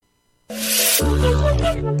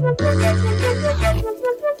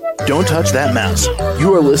Don't touch that mouse.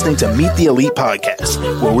 You are listening to Meet the Elite Podcast,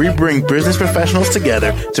 where we bring business professionals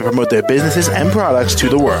together to promote their businesses and products to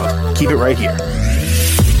the world. Keep it right here.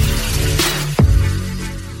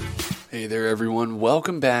 Hey there, everyone.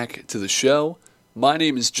 Welcome back to the show. My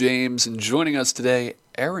name is James, and joining us today,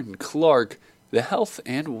 Erin Clarke, in the health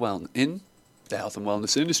and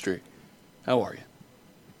wellness industry. How are you?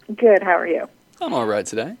 Good. How are you? I'm all right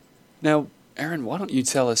today. Now, Erin, why don't you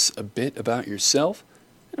tell us a bit about yourself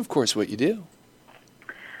and, of course, what you do?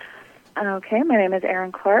 Okay, my name is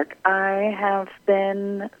Erin Clarke. I have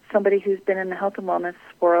been somebody who's been in the health and wellness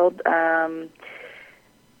world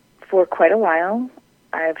for quite a while.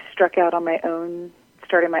 I've struck out on my own,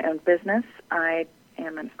 starting my own business. I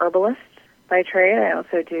am an herbalist by trade. I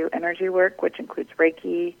also do energy work, which includes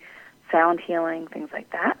Reiki, sound healing, things like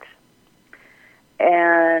that.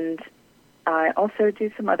 And I also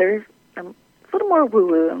do some other, a little more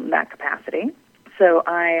woo-woo in that capacity. So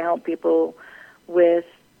I help people with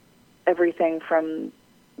everything from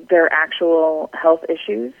their actual health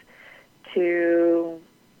issues to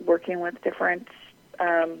working with different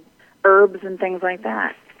herbs and things like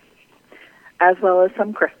that, as well as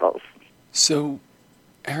some crystals. So,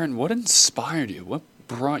 Erin, what inspired you? What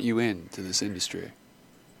brought you into this industry?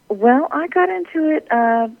 Well, I got into it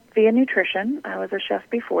via nutrition. I was a chef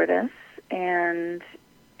before this, and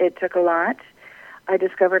it took a lot. I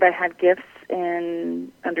discovered I had gifts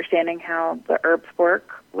in understanding how the herbs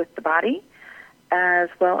work with the body, as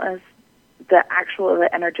well as the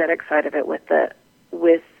energetic side of it with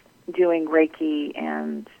doing Reiki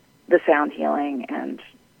and the sound healing and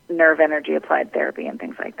nerve energy applied therapy and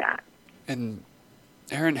things like that. And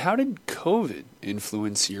Erin, how did COVID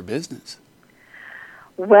influence your business?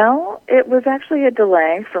 Well, it was actually a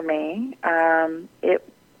delay for me.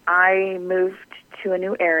 I moved to a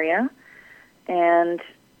new area, and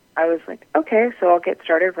I was like, okay, so I'll get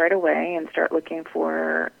started right away and start looking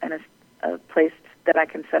for a place that I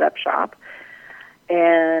can set up shop.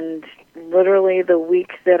 And literally the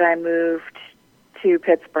week that I moved to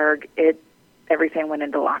Pittsburgh, everything went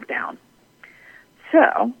into lockdown.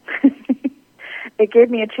 So it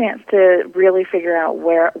gave me a chance to really figure out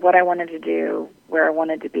what I wanted to do, where I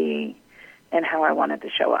wanted to be, and how I wanted to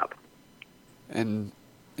show up. And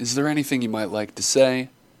is there anything you might like to say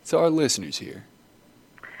to our listeners here?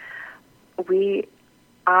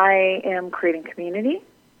 I am creating community.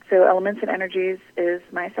 So Elements and Energies is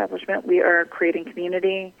my establishment. We are creating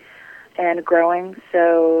community and growing.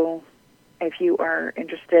 So if you are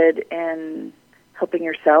interested in helping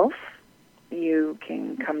yourself, you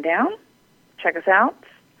can come down, check us out.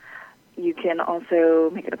 You can also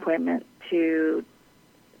make an appointment to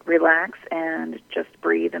relax and just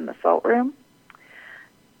breathe in the salt room,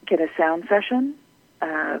 get a sound session,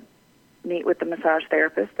 meet with the massage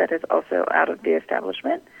therapist that is also out of the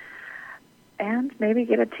establishment, and maybe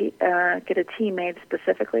get a tea made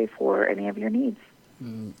specifically for any of your needs.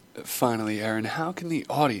 Finally, Erin, how can the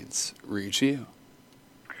audience reach you?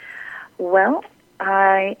 Well,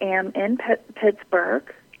 I am in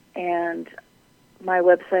Pittsburgh, and my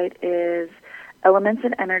website is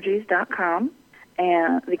elementsandenergies.com,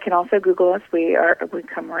 and they can also Google us. We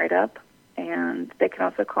come right up, and they can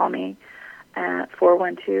also call me at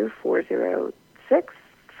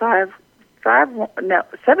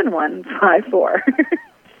 412-406-7154.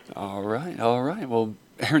 All right. Well,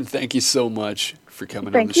 Erin, thank you so much for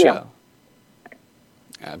coming on the show. Thank you.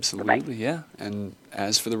 Absolutely, Bye-bye. Yeah. And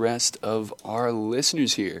as for the rest of our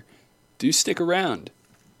listeners here, do stick around.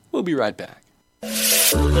 We'll be right back.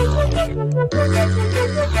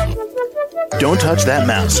 Don't touch that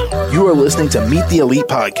mouse. You are listening to Meet the Elite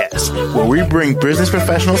Podcast, where we bring business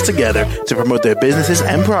professionals together to promote their businesses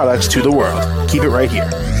and products to the world. Keep it right here.